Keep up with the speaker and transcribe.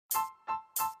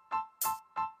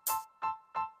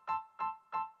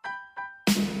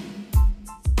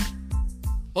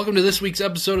Welcome to this week's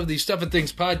episode of the Stuff and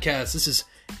Things podcast. This is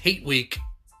Hate Week,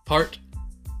 part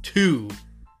 2,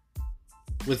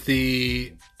 with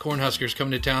the Cornhuskers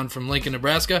coming to town from Lincoln,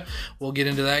 Nebraska. We'll get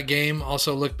into that game.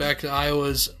 Also look back to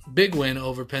Iowa's big win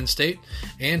over Penn State.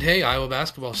 And hey, Iowa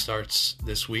basketball starts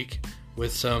this week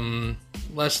with some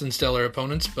less than stellar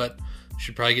opponents, but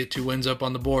should probably get 2 wins up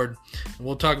on the board. And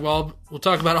we'll talk about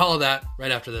all of that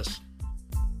right after this.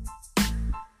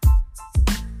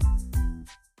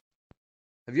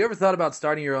 Have you ever thought about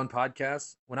starting your own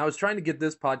podcast? When I was trying to get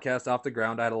this podcast off the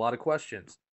ground, I had a lot of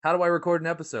questions. How do I record an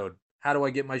episode? How do I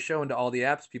get my show into all the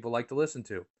apps people like to listen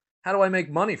to? How do I make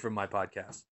money from my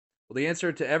podcast? Well, the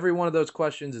answer to every one of those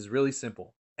questions is really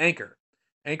simple. Anchor.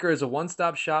 Anchor is a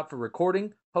one-stop shop for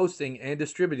recording, hosting, and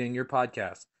distributing your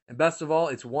podcast. And best of all,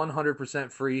 it's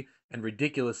 100% free and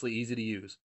ridiculously easy to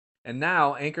use. And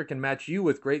now, Anchor can match you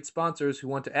with great sponsors who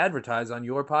want to advertise on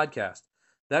your podcast.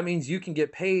 That means you can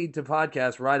get paid to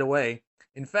podcast right away.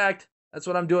 In fact, that's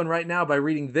what I'm doing right now by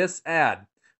reading this ad.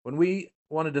 When we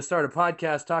wanted to start a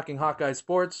podcast talking Hawkeye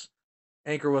sports,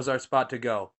 Anchor was our spot to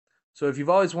go. So if you've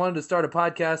always wanted to start a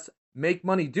podcast, make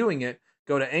money doing it,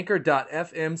 go to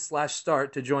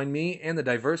anchor.fm/start to join me and the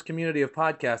diverse community of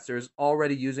podcasters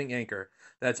already using Anchor.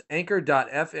 That's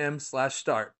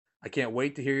anchor.fm/start. I can't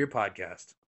wait to hear your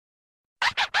podcast.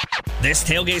 This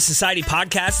Tailgate Society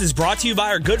podcast is brought to you by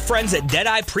our good friends at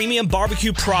Deadeye Premium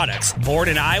Barbecue Products. Born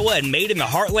in Iowa and made in the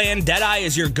heartland, Deadeye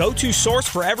is your go-to source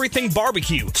for everything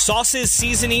barbecue. Sauces,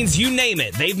 seasonings, you name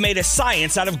it. They've made a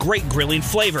science out of great grilling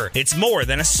flavor. It's more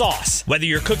than a sauce. Whether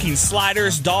you're cooking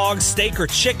sliders, dogs, steak, or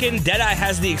chicken, Deadeye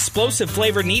has the explosive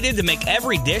flavor needed to make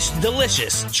every dish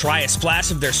delicious. Try a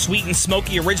splash of their sweet and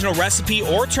smoky original recipe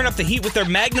or turn up the heat with their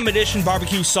Magnum Edition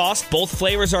barbecue sauce. Both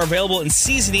flavors are available in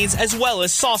seasonings as well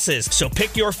as sauces. So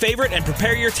pick your favorite and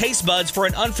prepare your taste buds for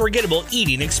an unforgettable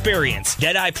eating experience.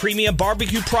 Deadeye Premium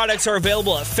Barbecue Products are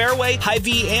available at Fairway,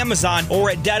 Hy-Vee, Amazon, or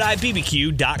at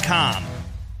DeadeyeBBQ.com.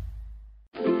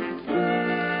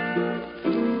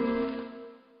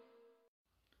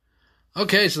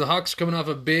 Okay, so the Hawks coming off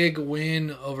a big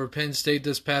win over Penn State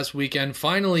this past weekend,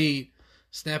 finally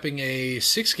snapping a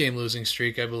 6-game losing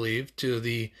streak, I believe, to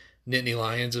the Nittany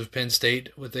Lions of Penn State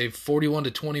with a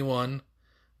 41-21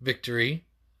 victory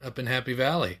up in Happy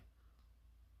Valley.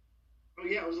 Well,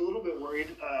 yeah, I was a little bit worried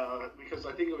because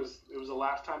I think it was the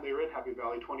last time they were in Happy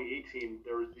Valley, 2018.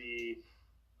 There was the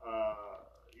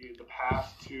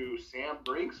pass to Sam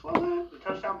Brinks, was it? The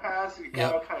touchdown pass. He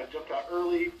kind of jumped out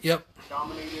early. Yep.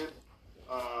 Dominated.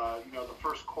 The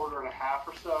first quarter and a half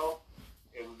or so,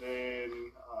 and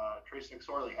then Trace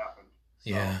McSorley happened.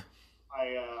 So yeah.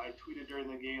 I tweeted during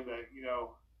the game that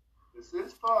this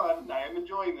is fun. I am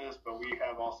enjoying this, but we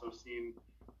have also seen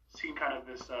kind of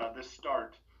this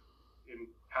start in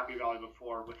Happy Valley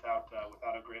before without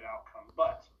a great outcome.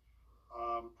 But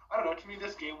I don't know. To me,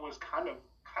 this game was kind of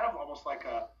almost like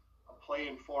a play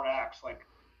in 4 acts. Like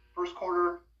first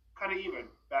quarter, kind of even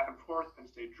back and forth. Penn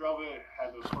State drove it,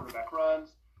 had those quarterback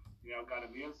runs. Got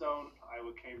in the end zone.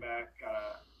 Iowa came back, got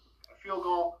a field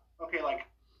goal. Okay, like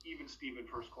even Steven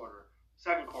first quarter.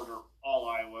 Second quarter, all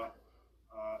Iowa.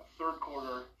 Third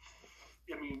quarter.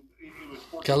 I mean, it was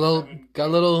 14-7. Got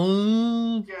a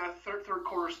little. Yeah, third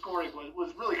quarter scoring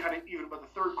was really kind of even, but the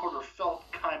third quarter felt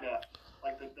kind of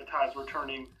like the tides were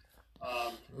turning.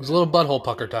 It was a little butthole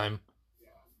pucker time. Yeah,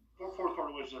 fourth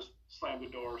quarter was just slam the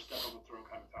door, step on the throat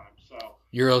kind of time. So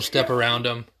Euro step around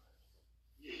him.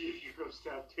 Euro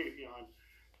step, Tavion.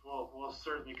 We'll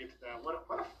certainly get to that. What a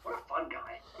fun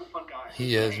guy. What a fun guy.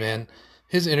 He is, man.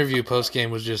 His interview post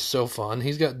game was just so fun.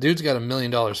 Dude's got $1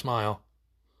 million smile.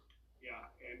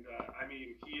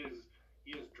 He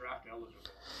is draft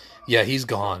eligible. Yeah, he's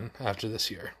gone after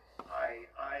this year.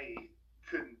 I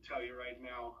couldn't tell you right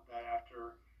now that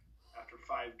after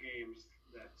 5 games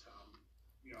that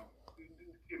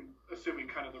assuming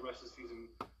kind of the rest of the season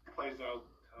plays out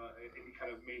and he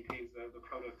kind of maintains the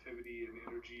productivity and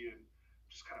energy and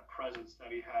just kind of presence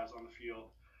that he has on the field.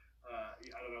 I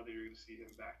don't know that you're going to see him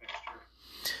back next year.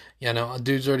 Yeah, no,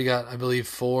 dude's already got, I believe,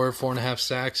 4.5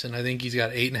 sacks, and I think he's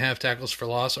got 8.5 tackles for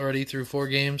loss already through 4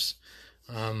 games.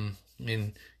 I mean, you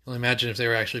can only imagine if they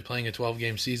were actually playing a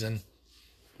 12-game season,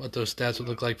 what those stats would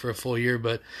look like for a full year,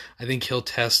 but I think he'll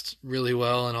test really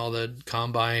well in all the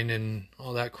combine and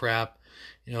all that crap,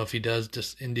 if he does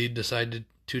just indeed decide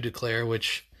to declare,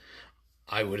 which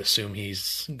I would assume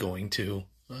he's going to.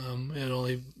 It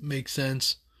only makes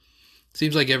sense.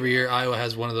 Seems like every year Iowa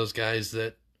has one of those guys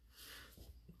that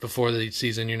before the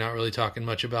season you're not really talking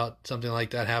much about something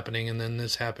like that happening, and then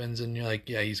this happens and you're like,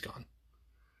 yeah, he's gone.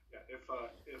 Yeah, if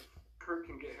Kurt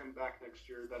can get him back next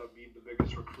year, that'll be the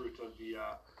biggest recruit of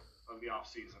the off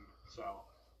season. So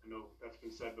I know that's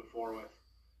been said before with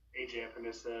AJ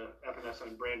Epinesa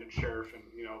and Brandon Sheriff, and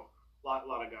a lot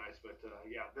of guys. But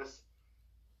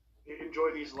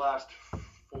enjoy these last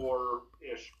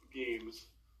 4-ish games,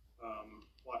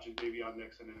 watching Davion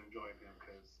Nixon and enjoying him,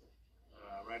 because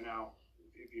right now,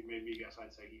 if you made me guess,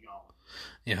 I'd say he gone.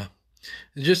 Yeah,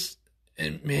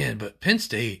 but Penn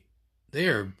State, they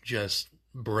are just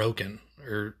broken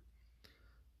or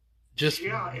just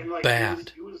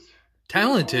bad. It was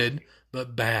talented,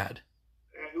 but bad.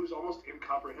 It was almost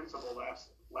incomprehensible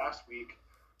last week.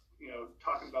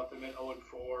 Talking about them at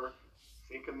 0-4,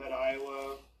 thinking that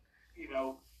Iowa,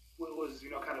 was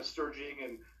kind of surging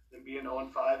and then being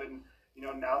 0-5, and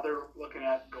now they're looking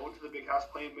at going to the Big House,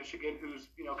 playing Michigan, who's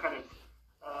kind of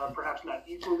perhaps not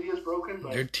equally as broken,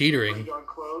 but they're teetering. Pretty darn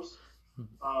close.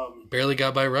 Barely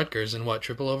got by Rutgers in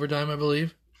triple overtime, I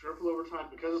believe. Triple overtime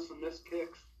because of some missed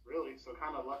kicks, really. So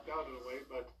kind of lucked out in a way,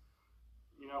 but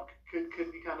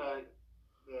could be kind of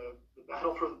the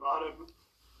battle for the bottom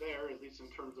there, at least in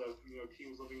terms of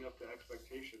teams living up to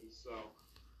expectations. So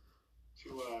to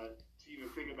even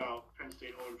think about Penn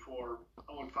State 0-4,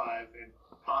 0-5, and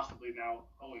possibly now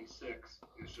 0-6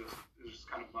 is just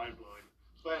kind of mind blowing.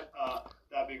 But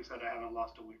that being said, I haven't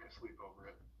lost a week of sleep over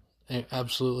it.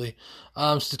 Absolutely.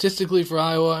 Statistically for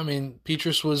Iowa, I mean,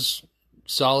 Petrus was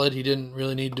solid. He didn't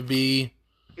really need to be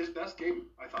his best game.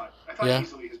 I thought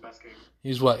easily his best game. He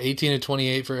was 18 of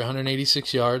 28 for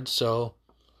 186 yards, so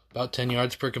about 10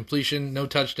 yards per completion. No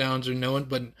touchdowns but no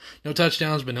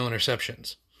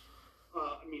interceptions.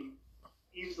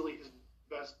 Easily his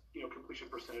best, completion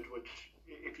percentage. Which,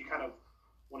 if you kind of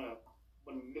want to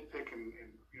nitpick and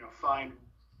find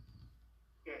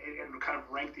and kind of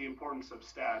rank the importance of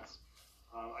stats,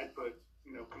 I'd put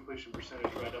completion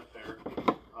percentage right up there,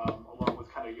 along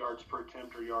with kind of yards per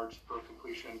attempt or yards per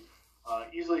completion.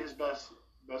 Easily his best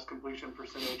completion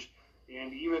percentage,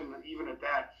 and even at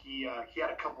that, he had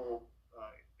a couple,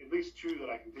 at least two that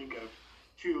I can think of,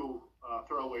 two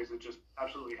throwaways that just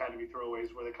absolutely had to be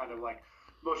throwaways, where they kind of like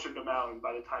motioned him out, and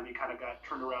by the time he kind of got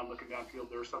turned around looking downfield,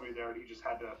 there was somebody there, and he just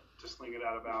had to sling it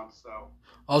out of bounds. So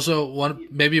also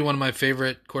maybe one of my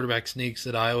favorite quarterback sneaks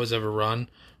that Iowa's ever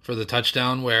run for the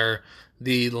touchdown, where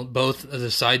both of the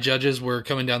side judges were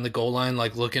coming down the goal line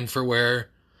like looking for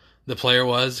where the player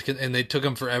was, and they took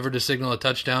him forever to signal a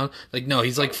touchdown. Like, no,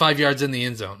 he's like 5 yards in the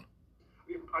end zone.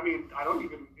 I don't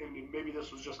even, maybe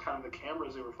this was just kind of the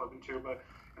cameras they were flipping to, but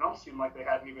it almost seemed like they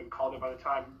hadn't even called it by the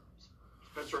time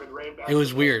Spencer had ran back. It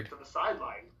was weird. To the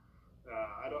sideline.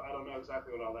 I don't know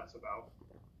exactly what all that's about.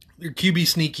 Your QB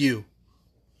sneak you.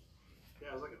 Yeah,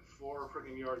 it was like a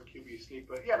 4-yard QB sneak,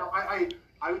 but yeah, no, I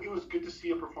it was good to see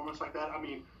a performance like that.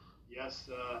 Yes,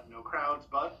 no crowds,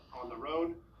 but on the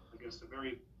road against a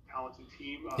very talented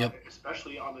team,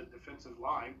 especially on the defensive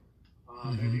line.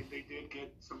 They did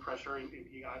get some pressure, and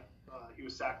he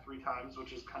was sacked 3 times,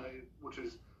 which is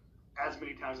as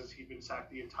many times as he'd been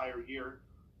sacked the entire year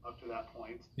up to that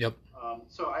point. Yep.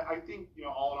 So I think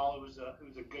all in all it was a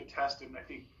good test, and I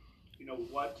think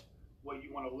what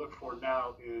you want to look for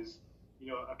now is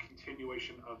a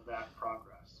continuation of that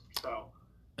progress. So.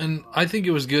 And I think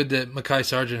it was good that Mekhi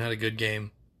Sargent had a good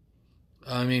game.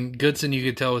 Goodson, you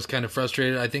could tell, was kind of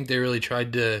frustrated. I think they really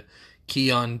tried to key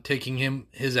on taking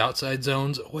his outside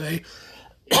zones away.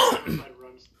 Outside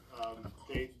runs, I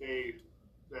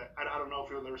don't know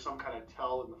if there was some kind of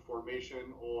tell in the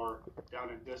formation or down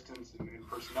in distance in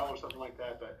personnel or something like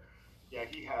that, but yeah,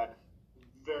 he had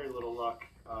very little luck,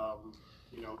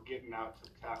 getting out to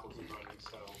tackles and running.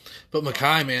 So, but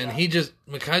Mekhi, man,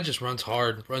 Mekhi just runs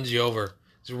hard, runs you over.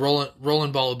 He's a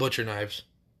rolling ball of butcher knives.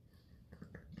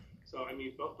 So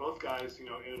both guys,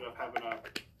 ended up having a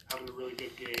really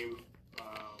good game.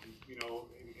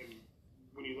 And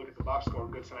when you look at the box score,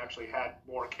 Goodson actually had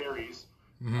more carries.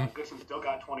 Mm-hmm. Goodson still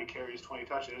got 20 carries, 20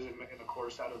 touches, and of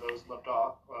course, out of those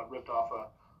ripped off a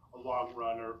long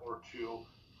run or two.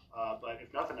 But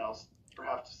if nothing else,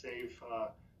 perhaps to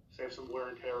save some wear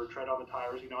and tear or tread on the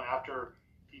tires. After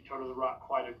he toted the rock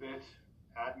quite a bit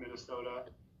at Minnesota,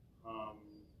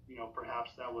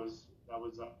 perhaps that was.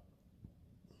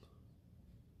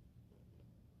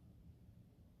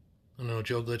 Oh no,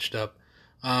 Joe glitched up.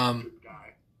 Good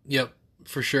guy. Yep,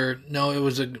 for sure. No, it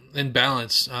was in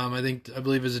balance. I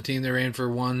believe as a team they ran for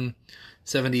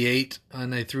 178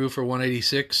 and they threw for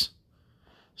 186.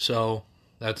 So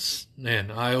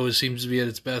Iowa seems to be at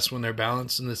its best when they're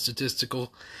balanced in the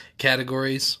statistical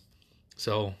categories.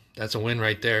 So that's a win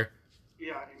right there.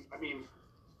 Yeah, to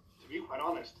be quite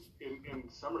honest, in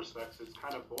some respects, it's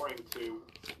kind of boring to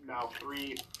now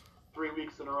 3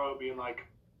 weeks in a row being like,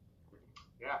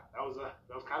 yeah, that was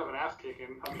kind of an ass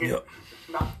kicking. Yep.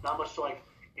 Not much to like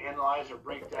analyze or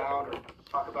break down or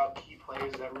talk about key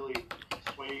plays that really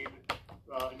swayed,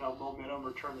 momentum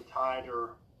or turned the tide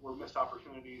or were missed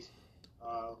opportunities.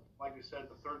 Like I said,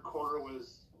 the third quarter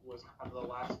was kind of the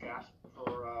last gasp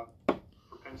for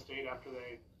Penn State after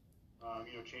they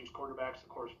changed quarterbacks. Of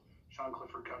course, Sean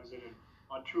Clifford comes in and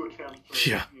on 2 attempts for 2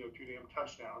 damn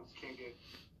touchdowns. Can't get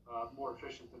more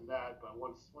efficient than that. But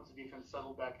once the defense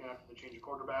settled back in after the change of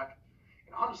quarterback,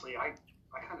 and honestly, I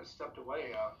kind of stepped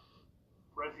away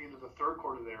right at the end of the third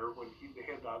quarter there when they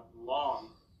had that long.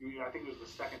 I think it was the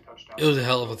second touchdown. It was a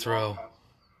hell of a throw.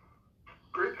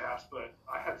 Great pass, but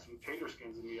I had some tater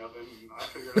skins in the oven, and I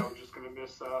figured I was just going to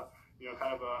miss,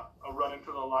 kind of a run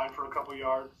into the line for a couple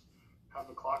yards, have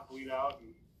the clock bleed out,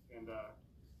 and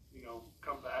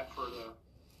come back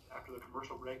after the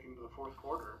commercial break into the fourth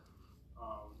quarter.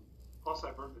 Plus,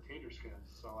 I burned the tater skins,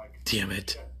 so damn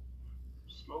it.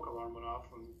 Smoke alarm went off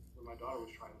when my daughter was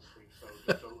trying to sleep, so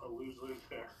just a lose-lose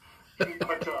there.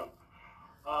 But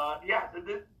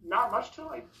not much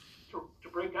to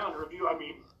break down or review. I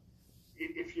mean,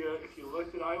 if you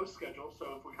looked at Iowa's schedule,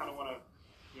 so if we kind of want to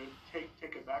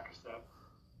take it back a step,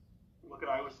 look at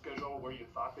Iowa's schedule where you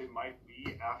thought they might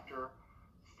be after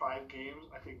 5 games.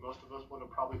 I think most of us would have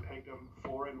probably pegged them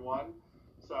 4-1.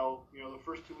 So the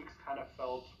first 2 weeks kind of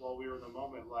felt while we were in the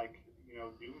moment like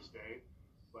doomsday.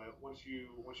 But once you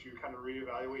kind of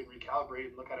reevaluate and recalibrate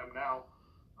and look at them now,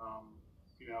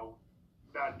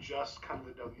 not just kind of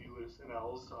the W's and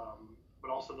L's,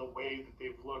 but also the way that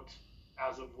they've looked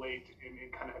as of late and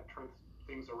kind of have turned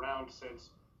things around since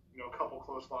a couple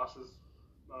close losses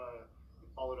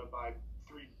followed up by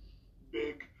 3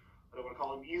 big, I don't want to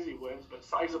call them easy wins, but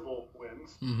sizable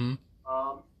wins. Mm-hmm.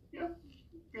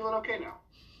 Feeling okay now.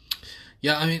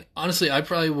 Yeah, I mean, honestly, I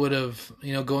probably would have,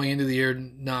 going into the year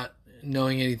not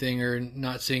knowing anything or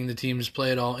not seeing the teams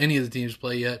play at all, any of the teams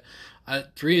play yet,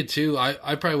 at 3-2,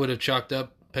 I probably would have chalked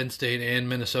up Penn State and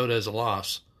Minnesota as a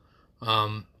loss.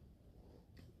 I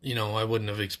wouldn't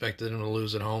have expected them to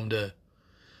lose at home to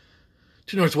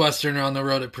Northwestern or on the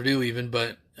road at Purdue even,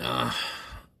 but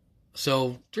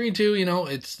so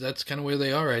 3-2, that's kind of where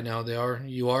they are right now.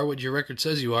 You are what your record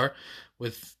says you are,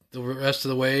 with the rest of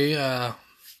the way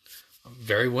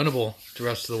very winnable the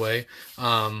rest of the way.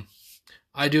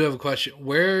 I do have a question.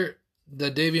 Where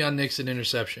the Davion Nixon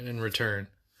interception in return,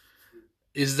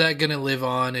 is that going to live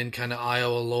on in kind of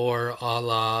Iowa lore a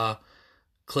la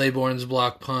Claiborne's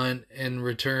block punt and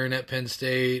return at Penn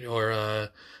State, or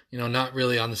not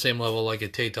really on the same level like a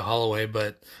Tate to Holloway,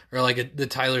 or like the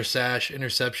Tyler Sash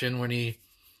interception when he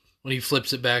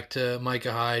flips it back to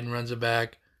Micah Hyde and runs it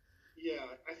back? Yeah,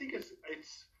 I think it's.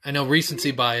 I know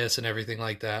recency bias and everything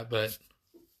like that, but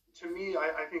to me,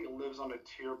 I think it lives on a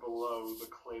tier below the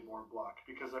Claiborne block,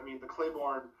 because the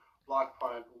Claiborne block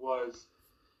punt was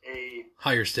a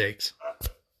higher stakes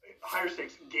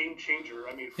game changer.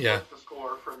 Yeah. The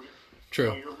score from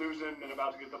true. You're losing and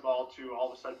about to get the ball to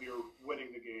all of a sudden you're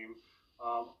winning the game.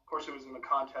 Of course, it was in the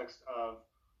context of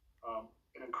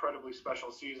an incredibly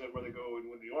special season where they go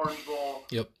and win the Orange Bowl.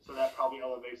 Yep. So that probably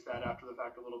elevates that after the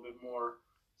fact a little bit more.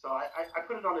 So I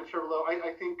put it on a tier below.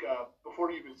 I think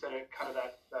before you even said it, kind of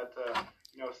that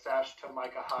Sash to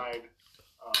Micah Hyde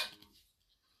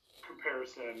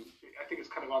comparison, I think it's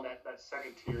kind of on that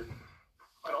second tier.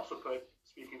 I'd also put,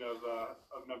 speaking of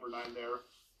number 9 there,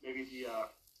 maybe the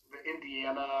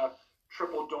Indiana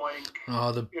triple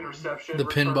doink interception. The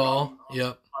pinball,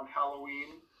 on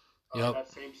Halloween that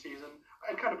same season.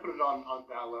 I'd kind of put it on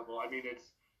that level.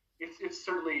 It's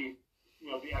certainly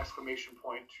the exclamation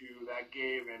point to that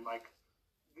game, and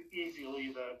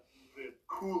easily the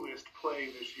coolest play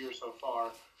this year so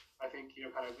far. I think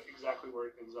kind of exactly where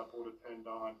it ends up will depend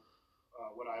on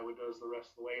what Iowa does the rest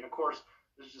of the way. And of course,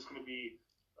 this is just going to be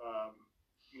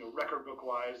record book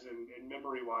wise and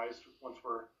memory wise once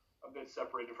we're a bit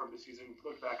separated from the season.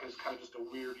 Look back as kind of just a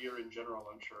weird year in general,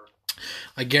 I'm sure.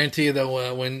 I guarantee you that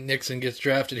when Nixon gets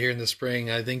drafted here in the spring,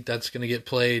 I think that's going to get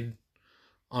played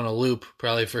on a loop,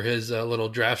 probably for his little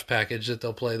draft package that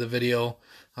they'll play the video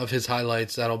of his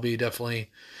highlights. That'll be definitely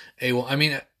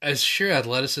as sure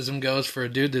athleticism goes for a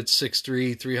dude that's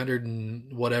 6'3", 300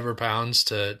 and whatever pounds,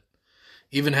 to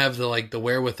even have the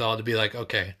wherewithal to be like,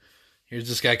 okay, here's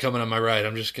this guy coming on my right.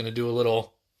 I'm just going to do a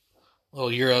little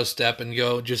Euro step and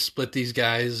go just split these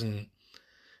guys. And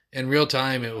in real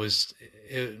time, it was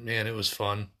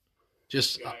fun.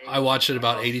 I watched it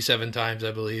about 87 times,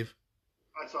 I believe.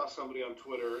 I saw somebody on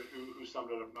Twitter who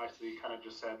summed it up nicely. He kind of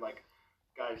just said,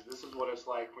 guys, this is what it's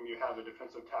like when you have a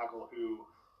defensive tackle who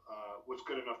was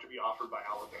good enough to be offered by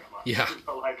Alabama. Yeah.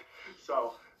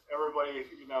 So everybody,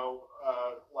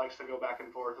 likes to go back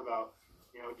and forth about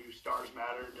Do stars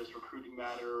matter? Does recruiting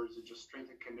matter? Or is it just strength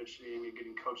and conditioning and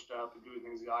getting coached up and doing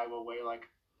things the Iowa way? Like,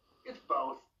 it's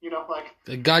both.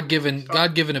 The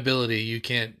God-given ability. You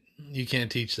can't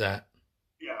teach that.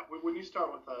 Yeah, when you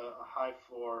start with a high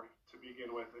floor to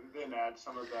begin with, and then add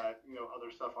some of that,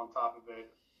 other stuff on top of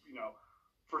it.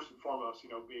 First and foremost,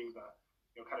 being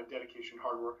the kind of dedication,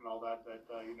 hard work, and all that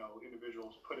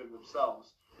individuals put in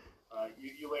themselves.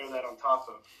 You layer that on top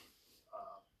of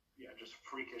just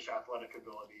freakish athletic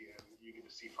ability, and you get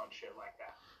to see fun shit like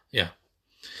that. Yeah.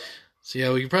 So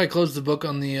yeah, we can probably close the book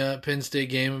on the Penn State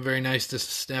game. Very nice to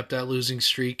snap that losing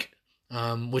streak.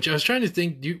 Which I was trying to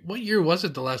think, what year was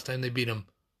it the last time they beat them?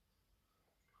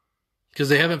 Because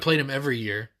they haven't played them every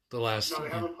year. No, they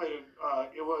haven't played it.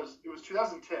 It was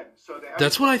 2010. So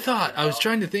that's what I thought. I was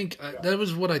trying to think. That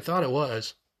was what I thought it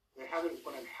was. They haven't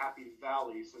won in Happy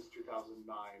Valley since 2009.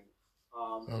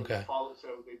 Okay.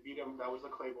 So they beat them. That was the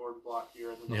Claiborne block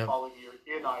year, and then the following year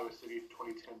in Iowa City,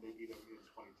 2010, they beat them in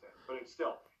 2010. But it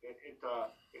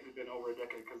had been over a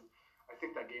decade, because I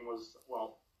think that game was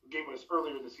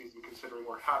earlier in the season, considering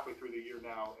we're halfway through the year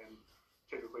now, and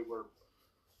typically we're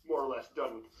more or less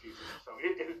done with the season. So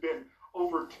it had been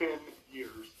over 10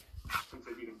 years since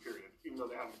they beat them, period, even though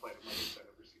they haven't played them, like I said,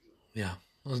 every season. Yeah.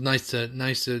 It was nice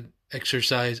to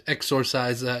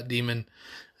exorcise that demon,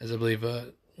 as I believe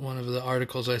one of the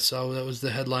articles I saw, that was the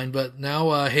headline. But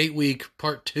now Hate Week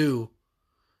Part 2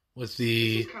 with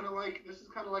the... This is kind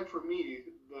of like for me,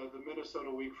 the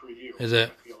Minnesota week for you. Is it?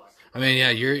 I feel like. I mean,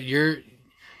 yeah, you're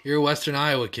a Western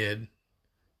Iowa kid.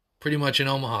 Pretty much an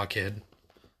Omaha kid,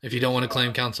 if you don't want to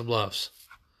claim Council Bluffs.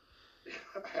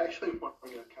 I actually want to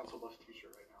get a Council Bluffs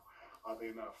t-shirt right now, oddly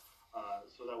enough.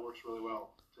 So that works really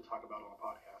well to talk about on a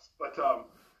podcast. But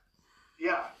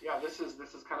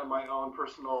this is kind of my own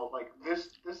personal,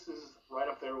 this is right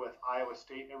up there with Iowa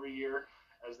State every year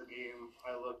as the game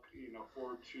I look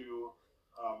forward to,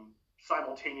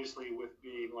 simultaneously with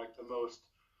being the most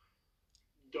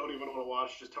don't even want to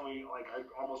watch. Just tell me, I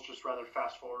almost just rather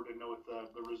fast forward and know what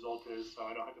the result is, so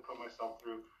I don't have to put myself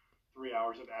through 3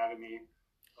 hours of agony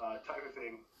type of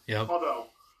thing. Yep. Although,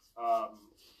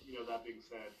 that being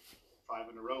said, 5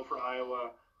 in a row for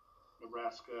Iowa.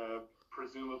 Nebraska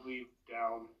presumably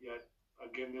down yet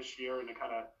again this year, and it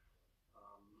kind of,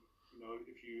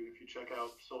 if you check out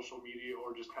social media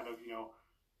or just kind of, the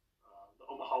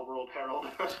Omaha World Herald.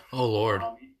 Oh Lord.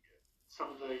 Some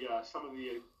of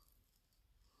the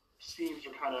seams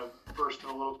are kind of bursting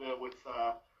a little bit with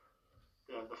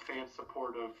the fan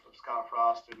support of Scott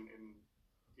Frost and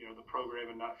the program,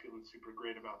 and not feeling super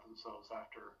great about themselves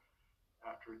after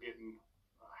getting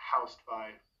housed by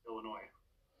Illinois.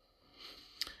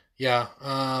 Yeah,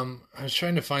 I was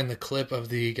trying to find the clip of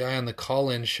the guy on the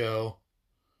call-in show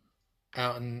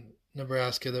out in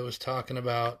Nebraska that was talking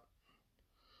about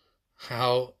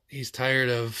how he's tired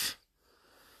of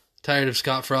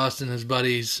Scott Frost and his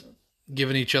buddies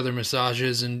giving each other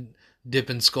massages and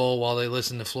dipping skull while they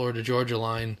listen to Florida Georgia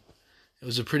Line. It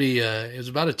was it was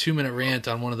about a 2-minute rant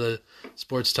on one of the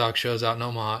sports talk shows out in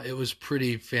Omaha. It was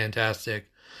pretty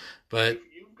fantastic. But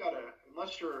you've got to,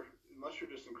 unless you're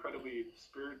just incredibly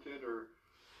spirited or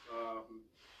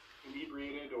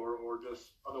inebriated or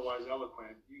just otherwise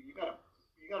eloquent, you gotta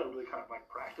really kind of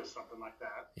practice something like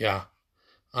that. Yeah.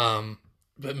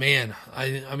 But man,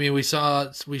 I mean, we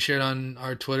shared on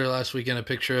our Twitter last weekend a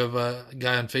picture of a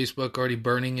guy on Facebook already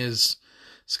burning his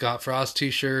Scott Frost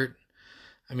t-shirt.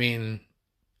 I mean,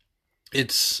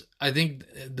 I think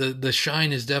the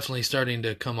shine is definitely starting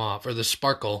to come off, or the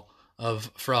sparkle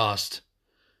of Frost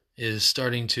is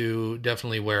starting to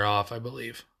definitely wear off, I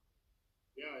believe.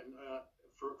 Yeah, and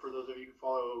for those of you who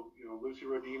follow, Lucy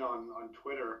Rodin on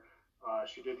Twitter,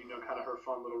 she did, kind of her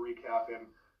fun little recap, and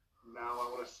now I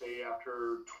want to say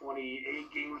after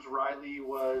 28 games, Riley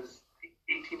was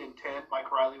 18-10.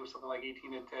 Mike Riley was something like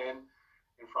 18-10,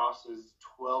 and Frost is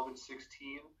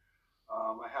 12-16.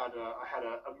 I had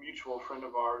a mutual friend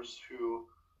of ours who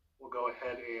will go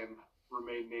ahead and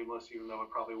remain nameless, even though it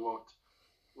probably won't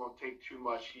take too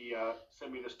much. He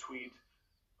sent me this tweet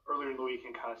earlier in the week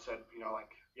and kind of said,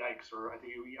 yikes, or I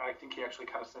think he actually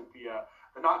kind of sent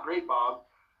the not great Bob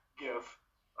gif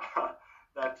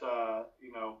that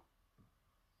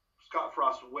Scott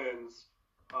Frost wins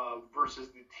versus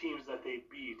the teams that they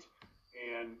beat,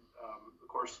 and of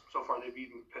course so far they've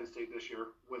beaten Penn State this year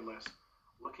winless.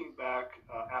 Looking back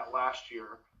at last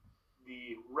year,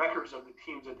 the records of the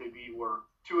teams that they beat were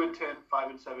 2-10,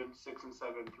 5-7,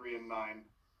 6-7, 3-9,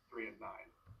 3-9.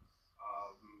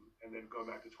 And then going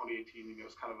back to 2018, it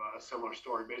was kind of a similar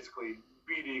story, basically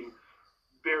beating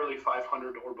barely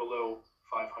 500 or below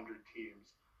 500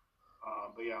 teams.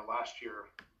 But yeah, last year,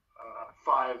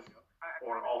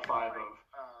 or all 5 of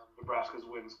Nebraska's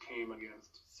wins came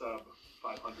against sub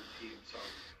 500 teams. So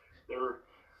they're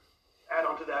add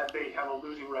on to that, they have a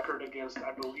losing record against,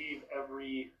 I believe,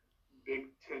 every Big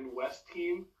Ten West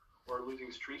team, or a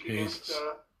losing streak against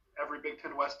every Big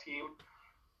Ten West team.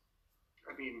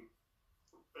 I mean,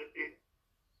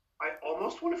 I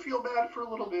almost want to feel bad for a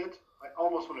little bit. I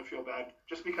almost want to feel bad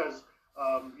just because,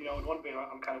 in one vein,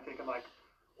 I'm kind of thinking like,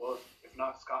 well, if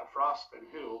not Scott Frost, then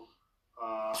who?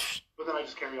 But then I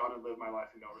just carry on and live my life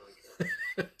and don't really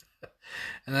care.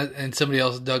 And somebody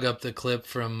else dug up the clip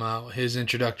from his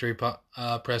introductory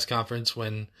press conference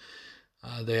when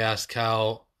they asked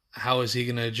how is he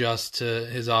going to adjust to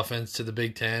his offense to the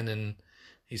Big Ten, and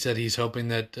he said he's hoping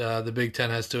that the Big Ten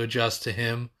has to adjust to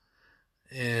him.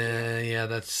 And yeah,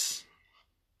 that's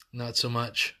not so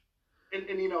much. And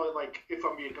like, if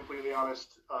I'm being completely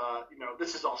honest,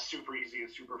 this is all super easy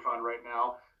and super fun right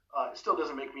now. It still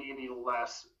doesn't make me any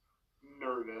less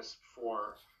nervous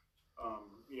for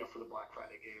the Black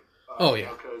Friday game.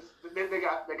 Because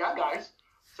they got guys.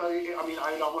 So I mean,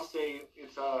 I'd almost say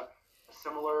it's a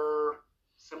similar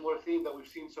theme that we've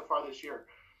seen so far this year.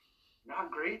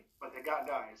 Not great, but they got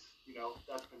guys.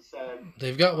 That's been said.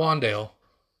 They've got Wandale.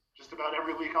 Just about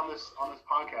every week on this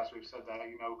podcast, we've said that.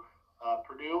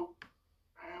 Purdue,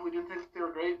 we didn't think they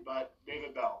were great, but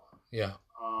David Bell. Yeah.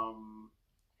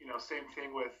 Same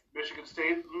thing with Michigan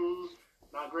State.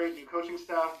 Not great new coaching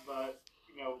staff, but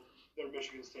they're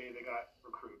Michigan State. They got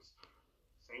recruits.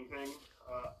 Same thing,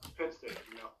 Penn State.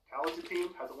 Talented team,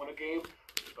 hasn't won a game,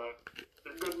 but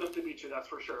they're good enough to beat you. That's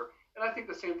for sure. And I think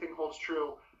the same thing holds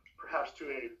true, perhaps to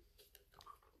a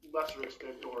lesser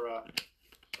extent or a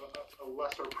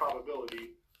lesser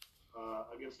probability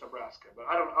against Nebraska. But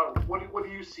I don't. What do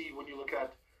you see when you look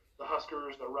at the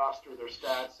Huskers, their roster, their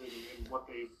stats, and what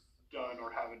they've done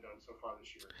or haven't done so far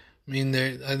this year? I mean,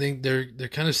 I think they're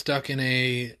kind of stuck in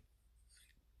a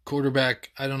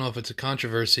quarterback. I don't know if it's a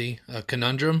controversy, a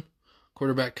conundrum,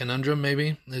 quarterback conundrum.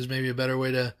 Maybe is maybe a better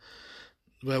way to.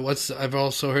 But I've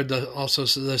also heard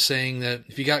the saying that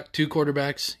if you got 2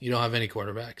 quarterbacks, you don't have any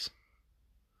quarterbacks.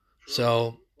 True.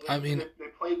 So I mean, they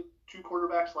played 2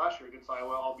 quarterbacks last year against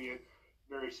Iowa, albeit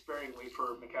very sparingly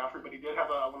for McCaffrey, but he did have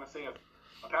a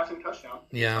passing touchdown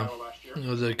against Iowa last year. It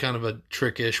was a kind of a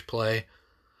trickish play.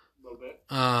 A little bit.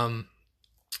 I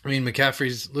mean, Luke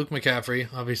McCaffrey,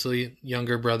 obviously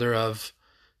younger brother of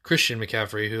Christian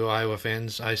McCaffrey, who Iowa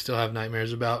fans I still have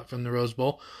nightmares about from the Rose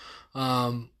Bowl.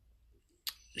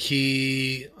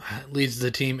 He leads the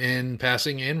team in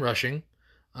passing and rushing.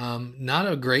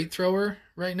 Not a great thrower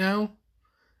right now.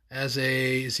 Is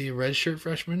he a redshirt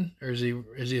freshman or is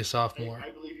he a sophomore?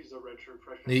 I believe he's a redshirt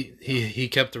freshman. He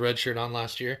kept the red shirt on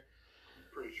last year.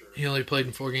 Pretty sure. He only played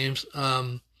in 4 games.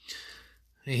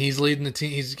 He's leading the team.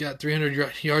 He's got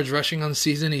 300 yards rushing on the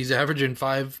season. He's averaging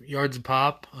 5 yards a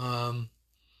pop.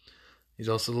 He's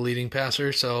also the leading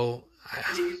passer. So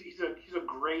he's a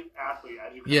great athlete.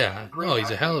 As you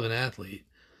he's a hell of an athlete.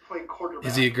 Playing quarterback.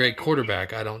 Is he a great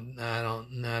quarterback? I don't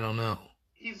know.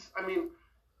 His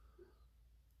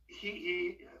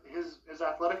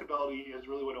athletic ability is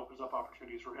really what opens up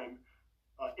opportunities for him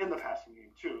in the passing game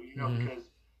too. Because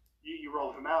you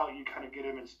roll him out, you kind of get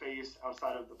him in space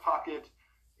outside of the pocket,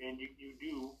 and you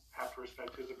do have to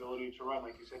respect his ability to run.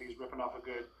 Like you said, he's ripping off a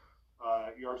good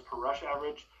yards per rush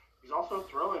average. He's also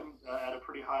throwing at a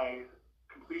pretty high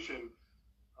completion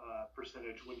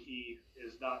percentage when he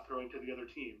is not throwing to the other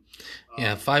team.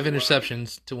 5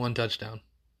 interceptions to 1 touchdown.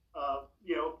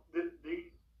 You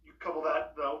couple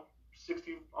that though,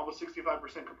 almost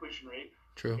 65% completion rate.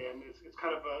 True. And it's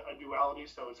kind of a duality,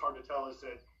 so it's hard to tell. Is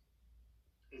it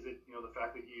the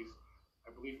fact that he's,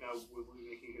 I believe now, will be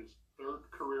making his 3rd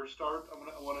career start,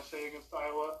 I want to say, against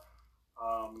Iowa.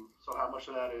 So how much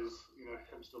of that is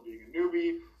him still being a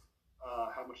newbie?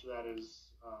 How much of that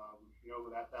is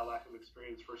that lack of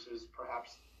experience versus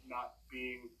perhaps not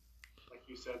being, like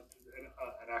you said,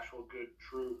 an actual good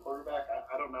true quarterback?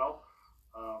 I don't know.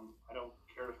 I don't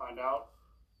care to find out.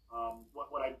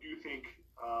 What I do think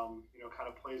kind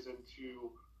of plays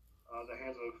into the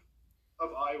hands of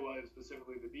Iowa and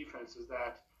specifically the defense is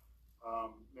that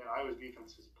Iowa's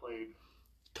defense has played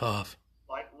tough,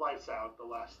 lights out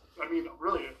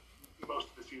really most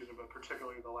of the season, but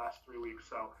particularly the last 3 weeks.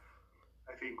 So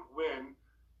I think when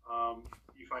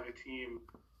you find a team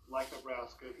like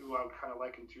Nebraska, who I would kind of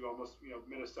liken to almost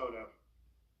Minnesota,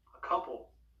 a couple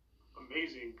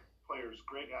amazing players,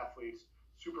 great athletes,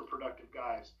 super productive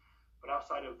guys, but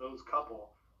outside of those couple,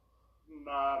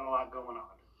 not a lot going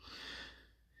on.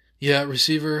 Yeah,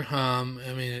 receiver.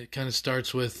 It kind of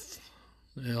starts with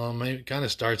It kind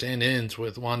of starts and ends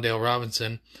with Wan'Dale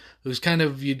Robinson, who's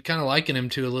you'd kind of liken him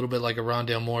to a little bit like a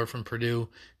Rondale Moore from Purdue.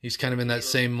 He's kind of in that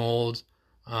same mold.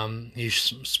 He's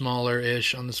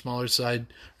smaller-ish on the smaller side,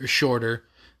 or shorter,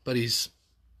 but he's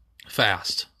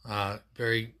fast.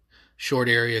 Very short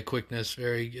area quickness,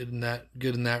 very good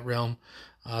in that realm.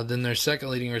 Then their second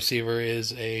leading receiver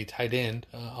is a tight end,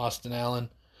 Austin Allen.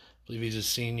 I believe he's a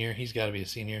senior. He's got to be a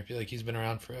senior. I feel like he's been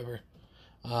around forever.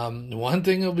 One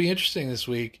thing that'll be interesting this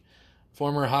week,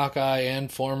 former Hawkeye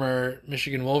and former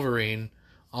Michigan Wolverine,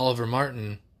 Oliver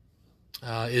Martin,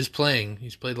 is playing.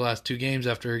 He's played the last 2 games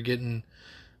after getting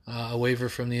a waiver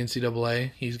from the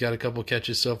NCAA. He's got a couple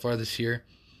catches so far this year.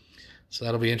 So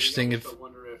that'll be interesting. I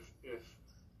wonder if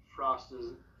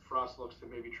Frost looks to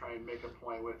maybe try and make a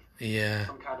point with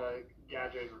some kind of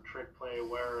gadget or trick play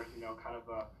where, kind of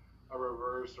a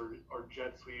reverse or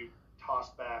jet sweep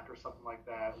toss back or something like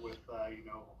that with,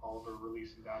 Oliver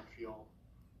releasing downfield.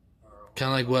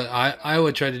 Kind of like what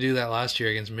Iowa tried to do that last year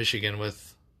against Michigan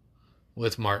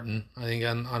with Martin. I think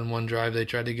on one drive they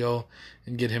tried to go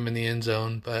and get him in the end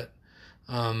zone, but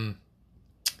the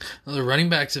running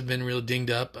backs have been real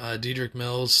dinged up. Dedrick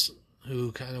Mills,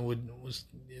 who kind of was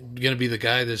going to be the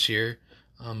guy this year,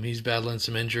 he's battling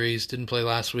some injuries. Didn't play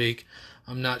last week.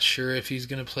 I'm not sure if he's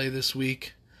going to play this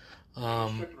week. Checking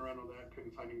around on that,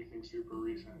 couldn't find anything super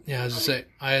recent. Yeah,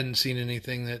 I hadn't seen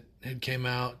anything that had came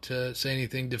out to say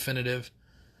anything definitive.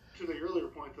 To the earlier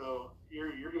point, though,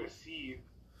 you're going to see,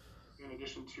 in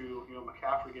addition to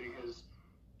McCaffrey getting his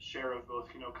share of both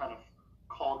kind of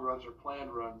called runs or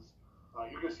planned runs,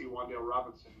 you're going to see Wan'Dale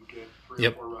Robinson get 3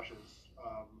 or 4 rushes,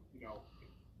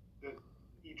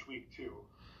 each week too.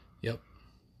 Yep.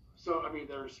 So I mean,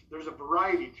 there's a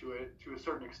variety to it to a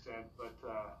certain extent,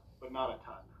 but not a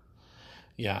ton.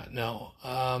 Yeah, no.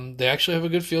 They actually have a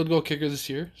good field goal kicker this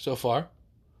year so far.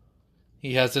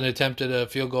 He hasn't attempted a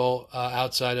field goal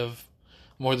outside of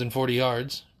more than 40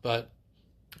 yards, but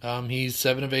he's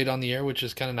 7 of 8 on the year, which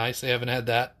is kind of nice. They haven't had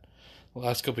that the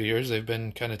last couple of years. They've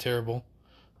been kind of terrible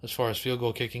as far as field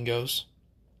goal kicking goes.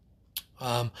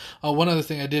 One other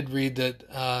thing I did read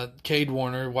that Cade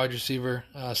Warner, wide receiver,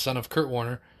 son of Kurt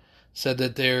Warner, said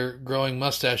that they're growing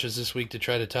mustaches this week to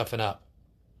try to toughen up,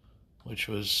 which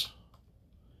was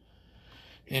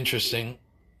interesting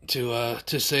to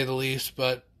say the least.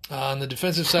 But on the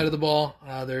defensive side of the ball,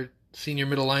 their senior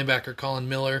middle linebacker Colin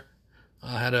Miller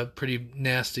had a pretty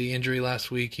nasty injury last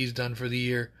week. He's done for the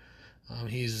year.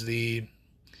 He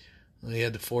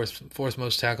had the fourth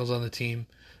most tackles on the team.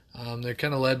 They're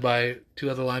kind of led by 2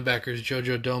 other linebackers,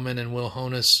 JoJo Doman and Will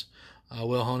Honus.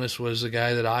 Will Honus was the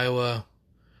guy that Iowa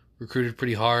recruited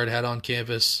pretty hard, had on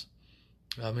campus.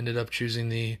 Ended up choosing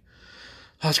the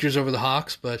Huskers over the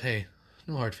Hawks, but hey,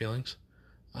 no hard feelings.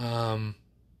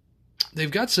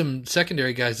 They've got some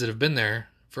secondary guys that have been there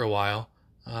for a while.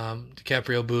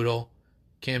 DiCaprio Boodle,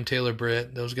 Cam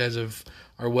Taylor-Britt, those guys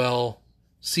are well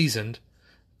seasoned,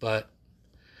 but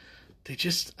they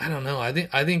just, I don't know. I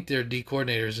think their D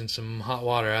coordinator's in some hot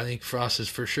water. I think Frost is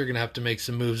for sure going to have to make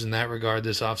some moves in that regard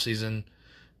this offseason.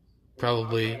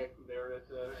 Probably.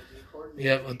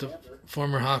 Yeah, with the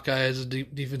former Hawkeye as a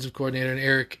defensive coordinator, and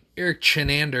Eric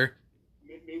Chinander.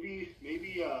 Maybe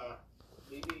the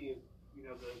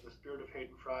spirit of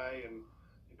Hayden Fry and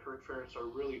Kirk Ferentz are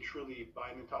really truly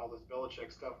buying into all this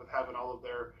Belichick stuff with having all of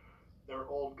their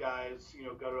old guys,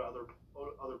 go to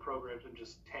other programs and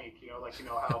just tank.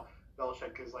 How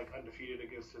Belichick is undefeated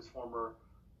against his former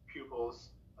pupils.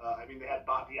 They had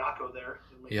Bob Diaco there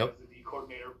as the D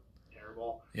coordinator.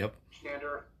 Terrible. Yep.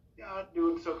 Chinander, not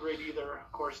doing so great either.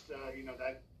 Of course,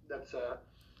 that's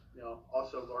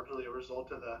also largely a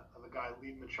result of the guy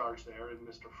leading the charge there, and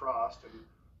Mr. Frost, and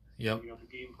the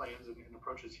game plans and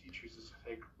approaches he chooses to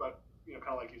take. But kind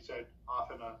of like you said,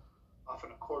 often a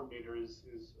coordinator is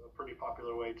a pretty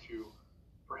popular way to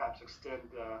perhaps extend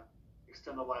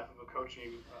the life of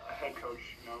a head coach,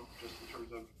 just in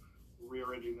terms of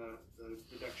rearranging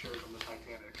the deck chairs on the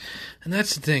Titanic. And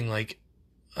that's the thing,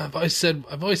 I've always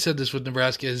said this with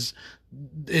Nebraska is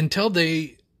until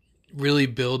they really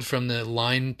build from the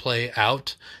line play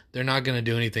out, they're not going to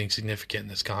do anything significant in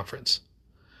this conference.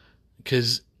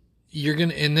 Because you're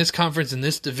going to, in this conference, in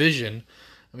this division,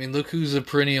 look who's a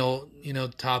perennial,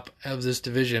 top of this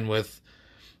division with,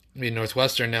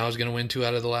 Northwestern now is going to win 2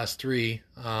 out of the last 3.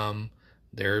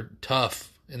 They're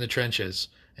tough in the trenches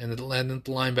and the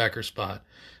linebacker spot.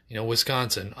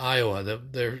 Wisconsin, Iowa,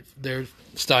 their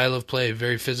style of play,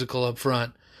 very physical up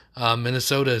front.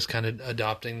 Minnesota is kind of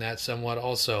adopting that somewhat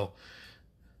also.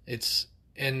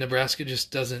 And Nebraska just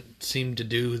doesn't seem to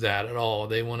do that at all.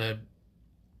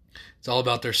 It's all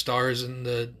about their stars and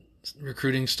the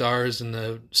recruiting stars and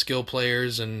the skill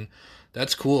players, and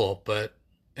that's cool. But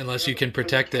unless you can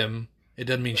protect them, it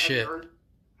doesn't mean shit.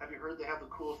 Have you heard they have the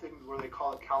cool thing where they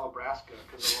call it Calabrasca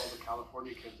because of all the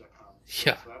California kids that come?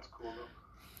 Yeah. So that's cool,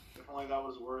 though. If only that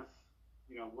was worth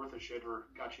a shit or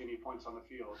got you any points on the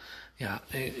field. Yeah,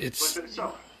 it's...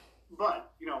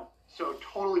 So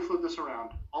totally flip this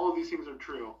around. All of these things are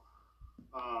true.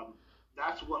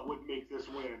 That's what would make this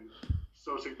win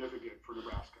so significant for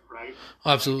Nebraska, right?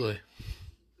 Absolutely.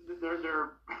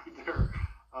 They're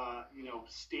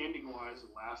standing wise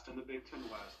last in the Big Ten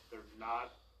West. They're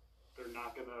not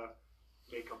gonna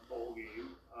make a bowl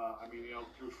game.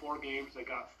 Through 4 games, they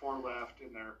got 4 left,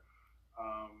 and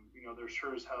they're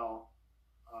sure as hell.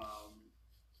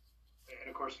 And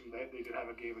of course, they did have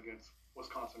a game against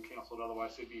Wisconsin canceled.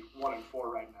 Otherwise, they'd be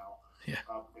 1-4 right now. Yeah.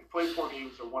 They played 4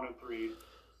 games. They're 1-3.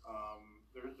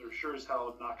 They're sure as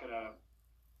hell not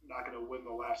gonna win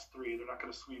the last 3. They're not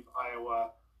gonna sweep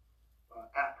Iowa,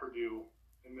 at Purdue,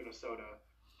 and Minnesota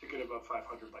to get above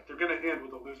 500. Like, they're gonna end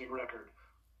with a losing record.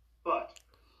 But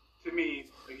to me,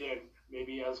 again,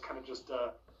 maybe as kind of just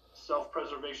a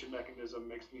self-preservation mechanism,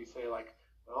 makes me say, like,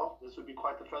 well, this would be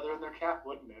quite the feather in their cap,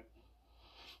 wouldn't it?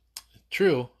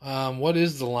 True. What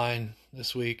is the line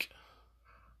this week?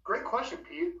 Great question,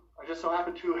 Pete. I just so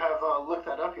happen to have looked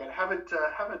that up yet. Haven't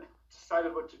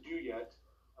decided what to do yet.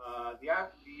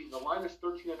 The line is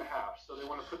 13.5, so they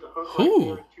want to put the hook right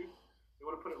there at 2. They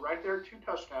want to put it right there at 2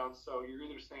 touchdowns. So you're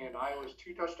either saying Iowa's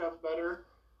 2 touchdowns better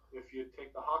if you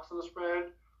take the Hawks on the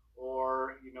spread,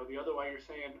 or the other way you're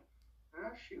saying,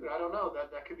 I don't know.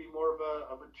 That could be more of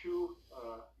a 2,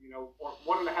 or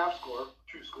 1.5 score,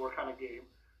 2 score kind of game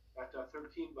at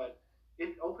 13. But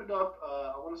it opened up,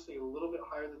 I want to say a little bit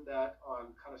higher than that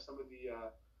on kind of some of the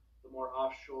more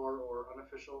offshore or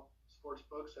unofficial sports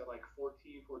books at like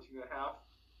 14.5,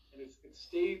 and it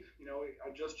stayed.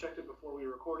 I just checked it before we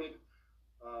recorded.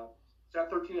 It's at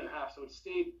 13.5, so it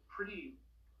stayed pretty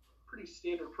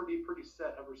standard, pretty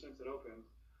set ever since it opened.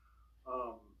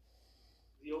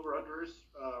 The over/unders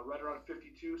right around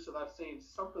 52, so that's saying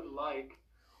something like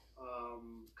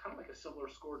kind of like a similar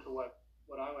score to what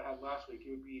Iowa had last week.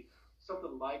 It would be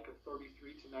something like a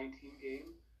 33-19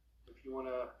 game if you want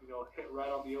to hit right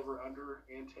on the over/under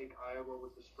and take Iowa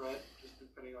with the spread, just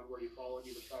depending on where you fall on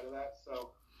either side of that.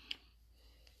 So,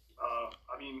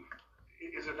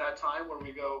 is it that time where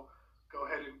we go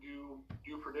ahead and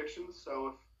do predictions?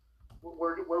 So,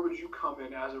 where would you come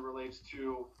in as it relates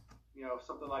to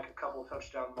something like a couple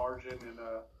touchdown margin and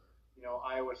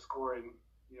Iowa scoring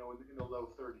in the low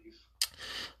 30s?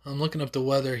 I'm looking up the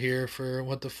weather here for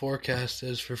what the forecast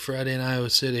is for Friday in Iowa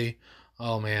City.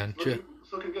 Oh man, it's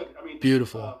looking good.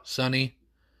 Beautiful, sunny.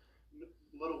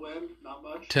 Little wind, not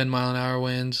much. 10-mile-an-hour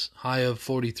winds, high of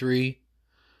 43.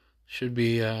 Should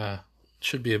be a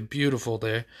beautiful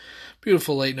day.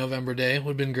 Beautiful late November day. Would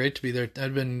have been great to be there.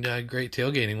 That'd been great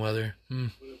tailgating weather. Would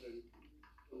have been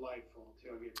delightful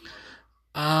tailgating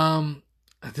weather.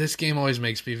 This game always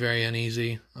makes me very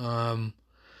uneasy.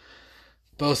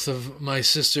 Both of my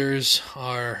sisters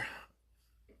are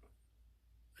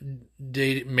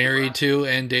married to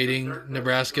and dating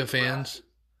Nebraska fans,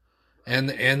 and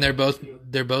they're both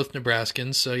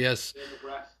Nebraskans. So yes,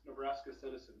 Nebraska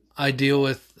citizens. I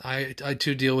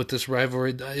too deal with this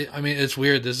rivalry. It's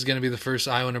weird. This is going to be the first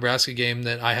Iowa Nebraska game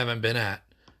that I haven't been at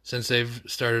since they've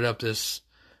started up this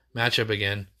matchup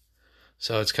again.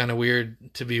 So it's kind of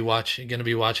weird to be going to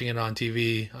be watching it on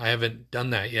TV. I haven't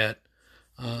done that yet.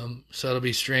 So it'll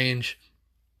be strange,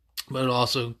 but it'll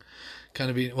also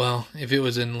kind of be, well, if it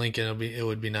was in Lincoln, it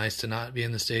would be nice to not be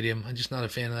in the stadium. I'm just not a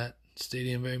fan of that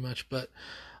stadium very much, but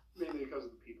mainly because of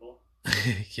the people.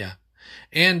 Yeah.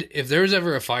 And if there was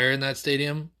ever a fire in that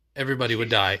stadium, everybody would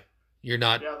die. You're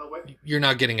not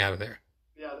getting out of there.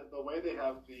 Yeah, the way they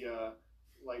have the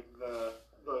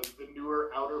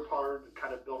newer outer part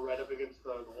kind of built right up against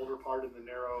the older part in the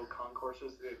narrow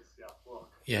concourses,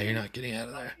 you're not getting out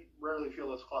of there. I rarely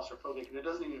feel as claustrophobic, and it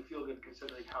doesn't even feel good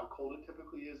considering how cold it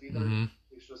typically is either. Mm-hmm.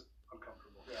 It's just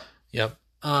uncomfortable. Yeah. Yep.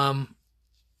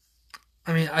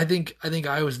 I think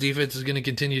Iowa's defense is going to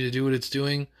continue to do what it's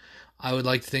doing. I would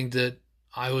like to think that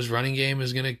Iowa's running game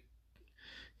is going to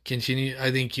continue.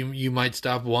 I think you might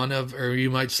stop you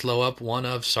might slow up one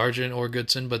of Sargent or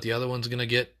Goodson, but the other one's going to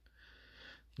get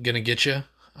you.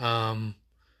 I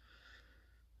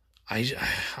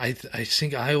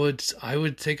think I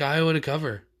would take Iowa to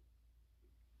cover.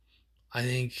 I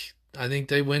think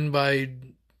they win by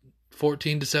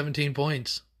 14 to 17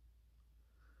 points.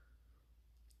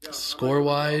 Yeah, score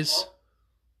wise.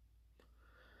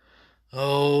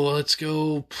 Oh, let's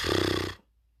go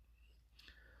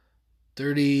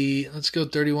 30. Let's go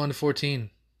 31 to 14.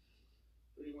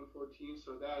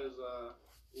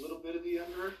 little bit of the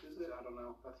under. Is it? I don't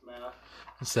know. That's math.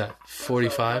 What's that?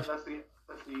 45. That's the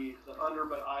under,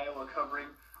 but Iowa covering.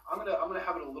 I'm gonna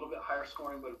have it a little bit higher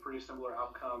scoring, but a pretty similar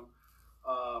outcome.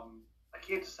 I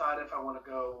can't decide if I want to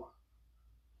go.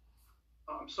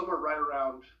 I'm somewhere right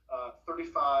around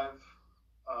 35,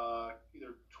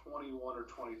 either 21 or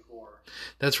 24.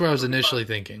 That's where I was initially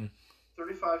thinking.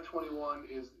 35-21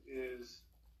 is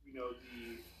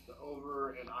the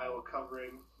over, and Iowa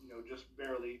covering just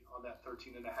barely on that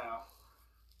 13.5.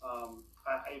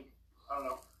 I don't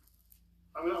know.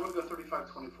 I'm gonna go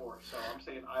 35-24. So I'm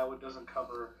saying Iowa doesn't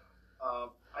cover.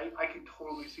 I can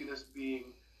totally see this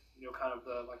being kind of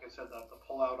the, like I said, the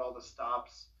pull out all the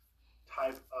stops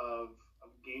type of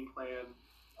game plan,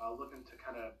 looking to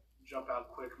kind of jump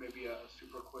out quick, maybe a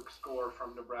super quick score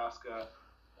from Nebraska,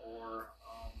 or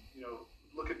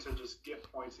looking to just get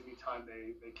points anytime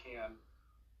they can,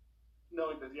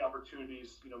 knowing that the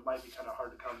opportunities might be kind of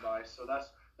hard to come by. So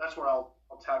that's where I'll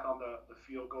tack on the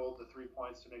field goal, the 3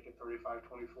 points to make it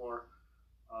 35-24.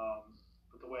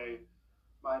 But the way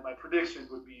my prediction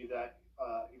would be that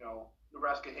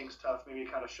Nebraska hangs tough. Maybe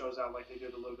it kind of shows out like they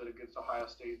did a little bit against Ohio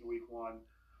State in Week 1.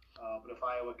 But if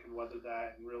Iowa can weather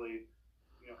that and really,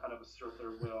 kind of assert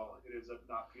their will, it ends up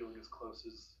not feeling as close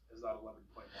as that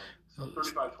 11-point margin. So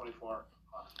 35-24,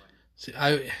 honestly. See,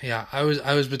 I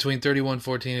was between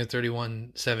 31-14 and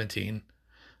 31-17.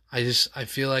 I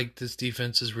feel like this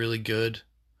defense is really good,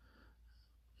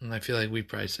 and I feel like we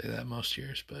probably say that most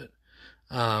years, but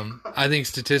I think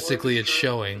statistically it's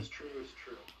showing. It's true.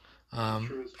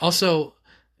 Also,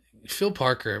 Phil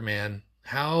Parker, man,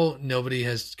 how nobody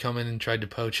has come in and tried to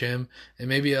poach him, and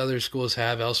maybe other schools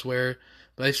have elsewhere,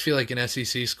 but I just feel like an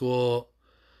SEC school,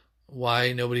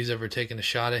 why nobody's ever taken a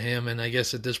shot at him, and I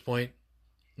guess at this point,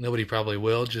 nobody probably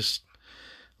will. Just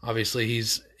obviously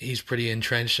he's pretty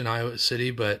entrenched in Iowa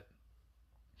City, but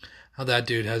how that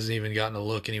dude hasn't even gotten a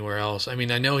look anywhere else. I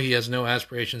mean, I know he has no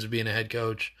aspirations of being a head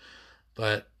coach,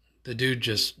 but the dude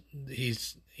he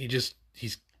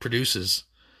produces.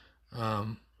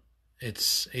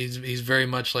 He's very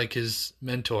much like his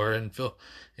mentor and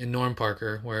Norm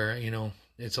Parker, where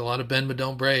it's a lot of bend but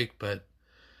don't break, but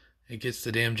it gets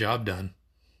the damn job done.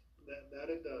 That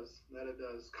it does.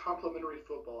 Complimentary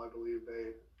football, I believe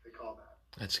they call that.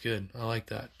 That's good. I like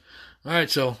that. All right,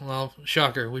 so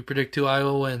shocker, we predict 2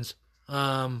 Iowa wins.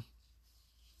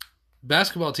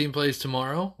 Basketball team plays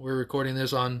tomorrow. We're recording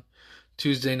this on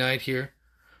Tuesday night here.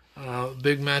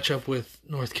 Big matchup with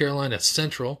North Carolina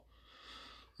Central.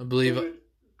 I believe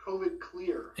COVID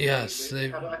clear. Yes, I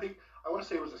want to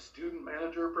say it was a student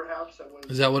manager, perhaps.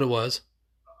 Is that what it was?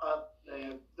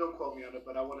 Don't quote me on it,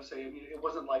 but I want to say it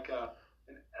wasn't like an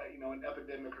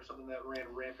epidemic or something that ran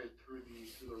rampant through the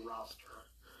roster.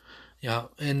 Yeah,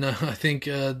 and I think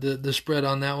the spread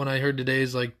on that one I heard today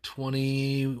is like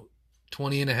 20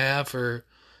 and a half or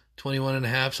 21 and a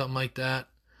half, something like that.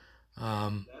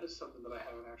 That is something that I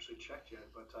haven't actually checked yet,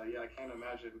 but I can't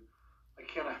imagine. I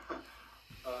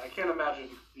can't imagine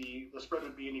the spread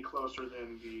would be any closer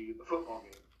than the football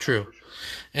game. True, for sure.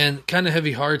 And kind of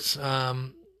heavy hearts.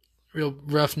 Real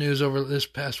rough news over this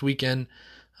past weekend.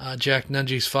 Jack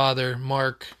Nunge's father,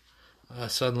 Mark,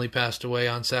 suddenly passed away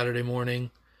on Saturday morning.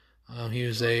 He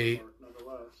was an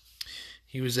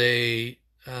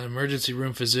emergency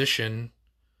room physician.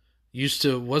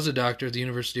 Was a doctor at the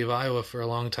University of Iowa for a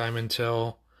long time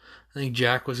until I think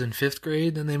Jack was in 5th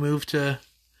grade. Then they moved to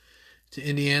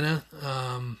Indiana.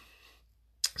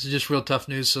 So just real tough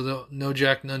news. So no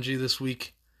Jack Nunge this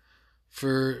week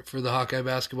for the Hawkeye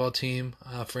basketball team.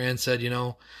 Fran said,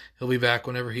 he'll be back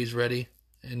whenever he's ready,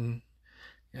 and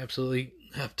you absolutely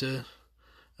have to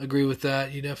agree with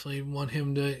that. You definitely want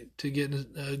him to get in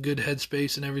a good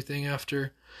headspace and everything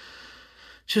after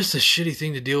just a shitty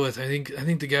thing to deal with. I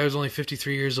think the guy was only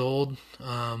 53 years old. He's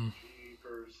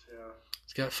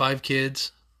got 5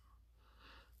 kids,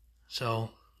 so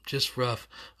just rough.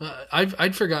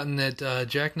 I'd forgotten that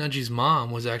Jack Nunge's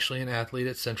mom was actually an athlete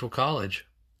at Central College.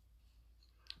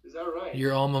 Is that right?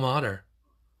 Your alma mater.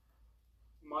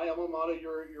 My alma mater,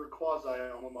 your quasi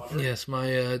alma mater. Yes,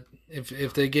 my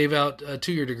if they gave out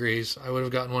 2-year degrees, I would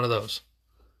have gotten one of those.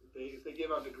 If they gave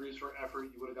out degrees for effort,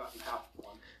 you would have gotten half of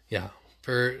one. Yeah,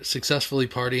 for successfully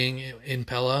partying in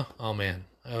Pella, oh man,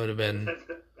 I would have been.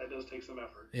 That does take some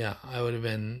effort. Yeah, I would have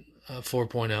been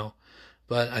 4.0.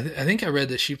 But I think I read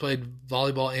that she played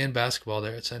volleyball and basketball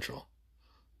there at Central.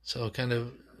 So kind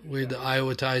of weird the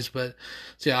Iowa ties. But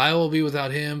so yeah, Iowa will be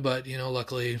without him. But,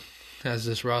 luckily, as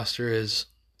this roster is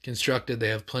constructed, they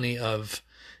have plenty of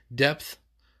depth.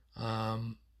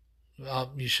 You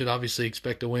should obviously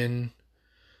expect a win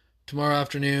tomorrow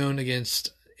afternoon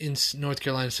against in North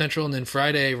Carolina Central, and then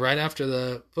Friday, right after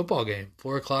the football game,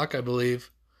 4:00, I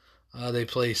believe, they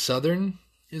play Southern,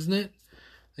 isn't it?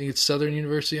 I think it's Southern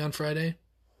University on Friday.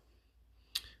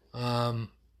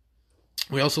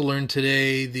 We also learned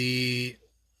today the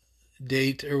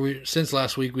date, since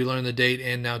last week we learned the date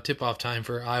and now tip-off time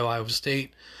for Iowa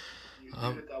State. You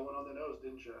hit that one on the nose,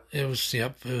 didn't you? It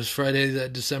was Friday,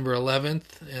 December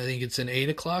 11th. I think it's an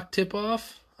 8:00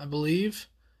 tip-off, I believe.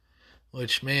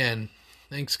 Which, man,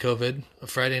 thanks COVID. A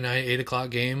Friday night 8:00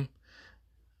 game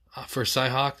for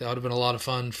Cyhawk. That would have been a lot of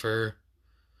fun for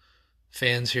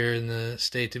fans here in the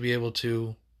state to be able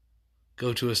to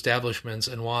go to establishments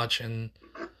and watch and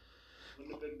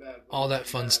all that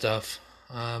fun stuff.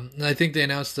 And I think they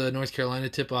announced the North Carolina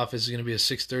tip-off is going to be a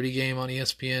 6:30 game on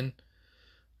ESPN.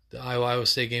 The Iowa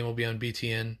State game will be on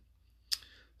BTN.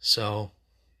 So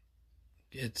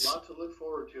it's a lot to look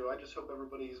forward to. I just hope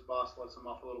everybody's boss lets them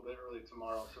off a little bit early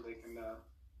tomorrow so they can.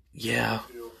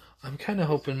 I'm kind of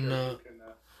hoping catch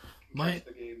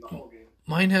the game, the whole game.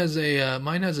 Mine has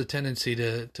a tendency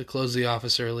to close the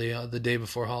office early the day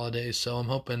before holidays. So I'm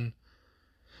hoping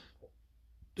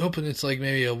it's like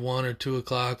maybe a 1 or 2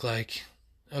 o'clock. Like,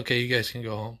 okay, you guys can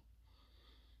go home.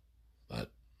 But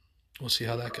we'll see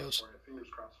how that goes. Fingers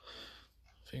crossed.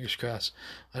 Fingers crossed.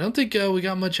 I don't think we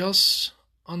got much else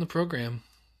on the program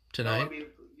tonight. No, I mean,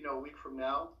 a week from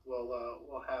now,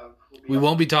 we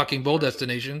won't be talking bowl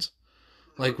destinations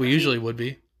like we usually would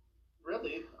be.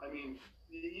 Really? I mean,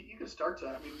 you can start to.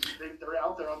 I mean, they're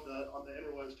out there on the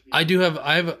interwebs.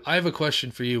 I have a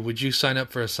question for you. Would you sign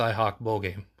up for a Cyhawk bowl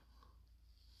game?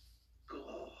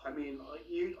 I mean,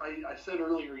 I said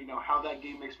earlier, how that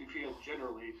game makes me feel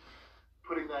generally.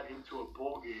 Putting that into a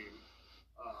bowl game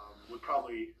would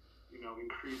probably,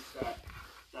 increase that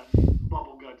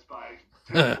bubble guts by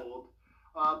tenfold.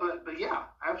 But yeah,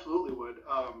 I absolutely would.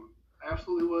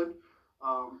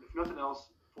 If nothing else,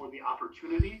 for the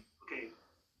opportunity. Okay,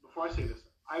 before I say this,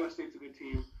 Iowa State's a good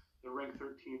team. They're ranked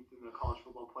 13th in the college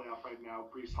football playoff right now.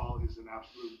 Breece Hall is an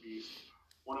absolute beast.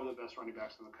 One of the best running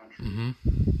backs in the country.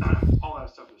 Mm-hmm. All that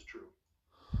stuff is true.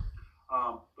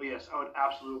 But yes, I would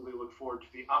absolutely look forward to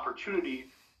the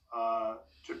opportunity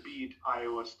to beat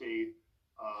Iowa State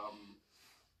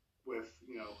with,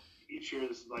 each year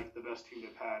this is like the best team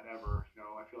they've had ever.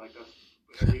 I feel like that's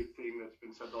everything that's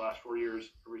been said the last 4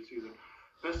 years, every season.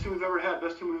 Best team we've ever had,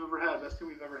 best team we've ever had, best team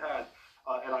we've ever had.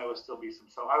 And Iowa still beats them.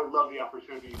 So I would love the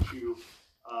opportunity to,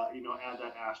 add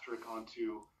that asterisk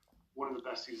onto one of the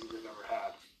best seasons they've ever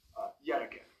had, yet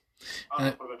again.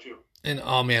 What about you? And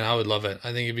oh man, I would love it.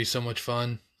 I think it'd be so much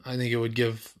fun. I think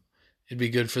it'd be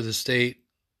good for the state.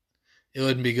 It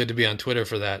wouldn't be good to be on Twitter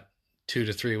for that 2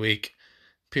 to 3 week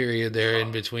period there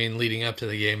in between leading up to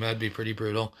the game. That'd be pretty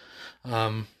brutal.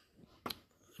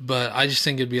 But I just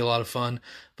think it'd be a lot of fun.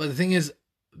 But the thing is,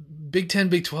 Big 10,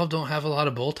 Big 12 don't have a lot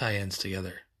of bowl tie-ins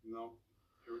together. No,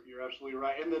 you're absolutely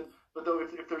right. And then, but though,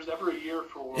 if there's ever a year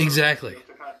for exactly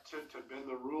to bend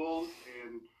the rules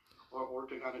and or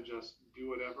to kind of just do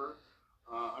whatever,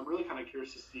 I'm really kind of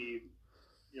curious to see,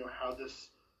 how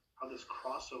this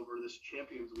crossover, this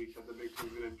Champions Week that the Big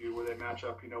Ten's going to do, where they match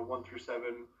up, 1 through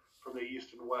 7 from the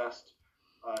East and West,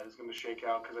 is going to shake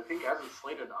out. Because I think as it's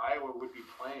slated, Iowa would be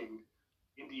playing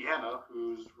Indiana,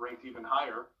 who's ranked even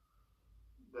higher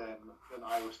than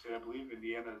Iowa State. I believe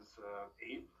Indiana's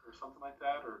 8th or something like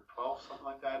that, or 12th, something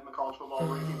like that in the college football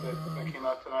rankings that came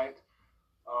out tonight.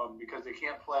 Because they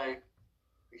can't play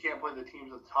the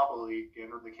teams at the top of the league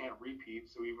again, or they can't repeat.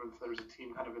 So even if there's a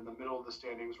team kind of in the middle of the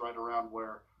standings, right around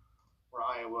where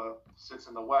Iowa sits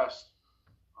in the West,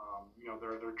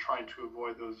 they're trying to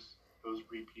avoid those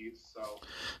repeats. So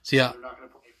yeah, they're not going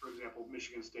to play, for example,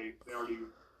 Michigan State. They already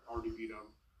beat them.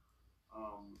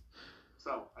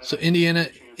 So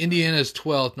Indiana's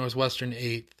 12th, Northwestern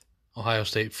 8th, Ohio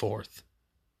State 4th.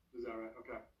 Is that right?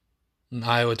 Okay. And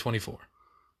Iowa 24.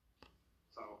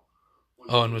 So.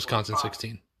 And Wisconsin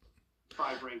 16.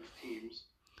 5 ranked teams.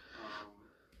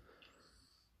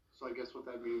 So I guess what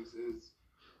that means is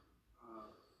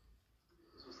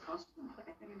Wisconsin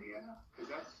playing Indiana? Because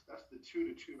that's the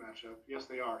 2-2 matchup. Yes,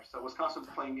 they are. So Wisconsin's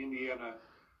playing Indiana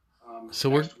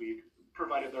next week,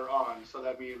 provided they're on. So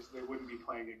that means they wouldn't be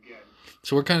playing again.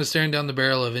 So we're kind of staring down the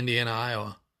barrel of Indiana,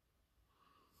 Iowa.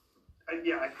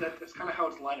 That's kind of how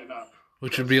it's lining up.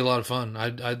 Which would be a lot of fun.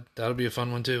 That would be a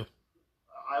fun one too.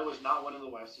 Iowa's not winning the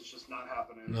West. It's just not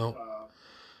happening. No.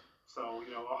 So,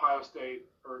 Ohio State,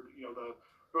 or, the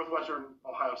Northwestern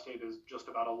Ohio State is just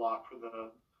about a lock for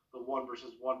the 1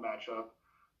 versus 1 matchup.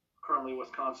 Currently,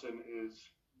 Wisconsin is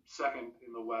 2nd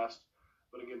in the West,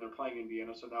 but again, they're playing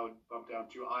Indiana, so that would bump down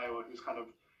to Iowa, who's kind of,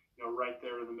 right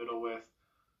there in the middle with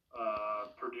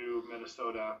Purdue,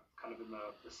 Minnesota, kind of in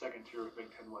the second tier of Big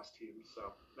Ten West teams.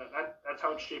 So that's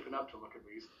how it's shaping up to look at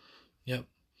least. Yep.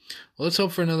 Well, let's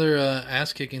hope for another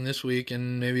ass kicking this week,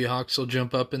 and maybe Hawks will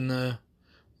jump up in the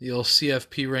old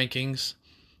CFP rankings.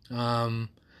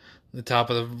 The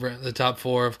top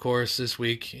four, of course, this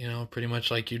week. You know, pretty much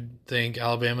like you'd think: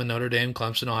 Alabama, Notre Dame,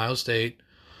 Clemson, Ohio State.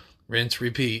 Rinse,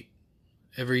 repeat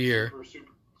every year. We're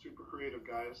super creative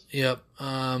guys. Yep.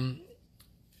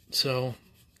 So,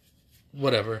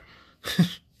 whatever.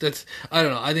 I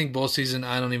don't know. I think bowl season,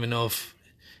 I don't even know if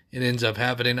it ends up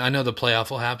happening. I know the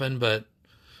playoff will happen, but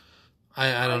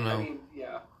I don't know. I mean,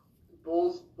 yeah.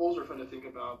 Bowls are fun to think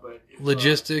about, but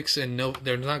logistics and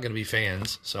they're not going to be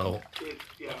fans, so.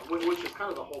 Which is kind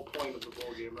of the whole point of the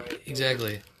bowl game, right?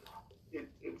 Exactly.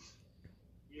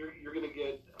 You're going to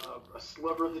get a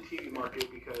sliver of the TV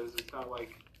market because it's not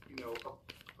like,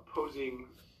 opposing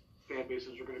fan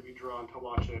bases are going to be drawn to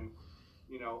watching,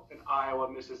 an Iowa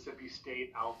Mississippi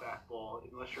State Outback Bowl.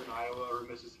 Unless you're an Iowa or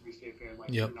Mississippi State fan,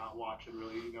 you're not watching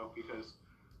really, because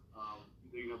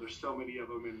there's so many of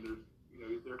them, and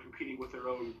they're competing with their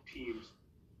own team's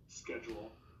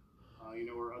schedule,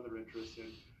 or other interests,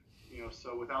 and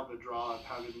so without the draw of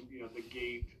having the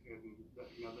gate and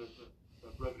the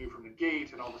revenue from the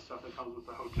gate and all the stuff that comes with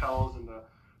the hotels and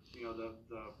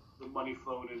the money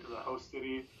flowing into the host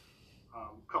city.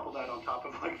 Couple that on top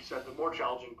of, like you said, the more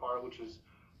challenging part, which is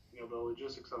the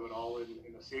logistics of it all and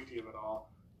the safety of it all.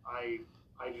 I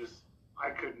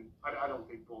don't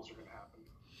think bowls are going to happen.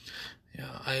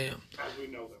 Yeah, as we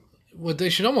know them. What they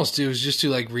should almost do is just do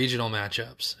like regional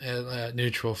matchups at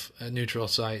neutral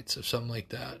sites or something like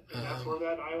that. And that's where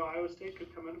that Iowa State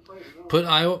could come into play. Put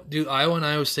Iowa and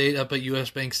Iowa State up at U.S.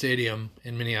 Bank Stadium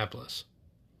in Minneapolis.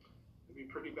 It'd be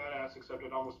pretty badass, except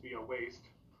it'd almost be a waste.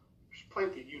 Just play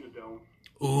at the Unidome.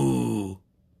 Ooh.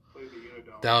 Play at the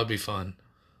Unidome. That would be fun.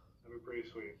 That'd be pretty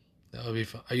sweet. That would be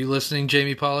fun. Are you listening,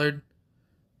 Jamie Pollard?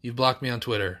 You blocked me on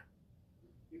Twitter.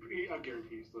 I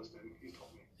guarantee he's listening. He's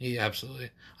told me. He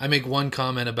absolutely. I make one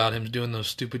comment about him doing those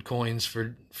stupid coins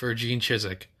for Gene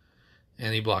Chizik,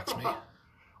 and he blocks me.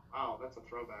 Wow, that's a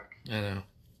throwback. I know.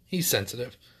 He's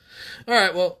sensitive. All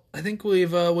right, well, I think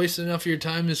we've wasted enough of your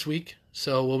time this week,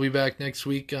 so we'll be back next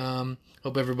week. Hope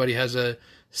everybody has a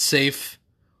safe,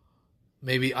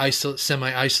 maybe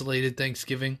semi-isolated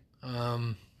Thanksgiving.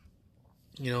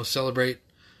 Celebrate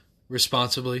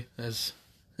responsibly, as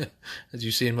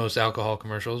you see in most alcohol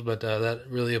commercials, but that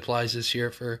really applies this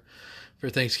year for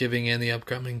Thanksgiving and the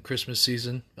upcoming Christmas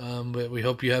season. But we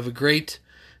hope you have a great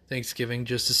Thanksgiving,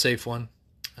 just a safe one.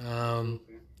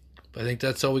 But I think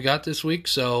that's all we got this week,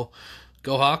 so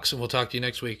go Hawks, and we'll talk to you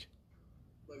next week.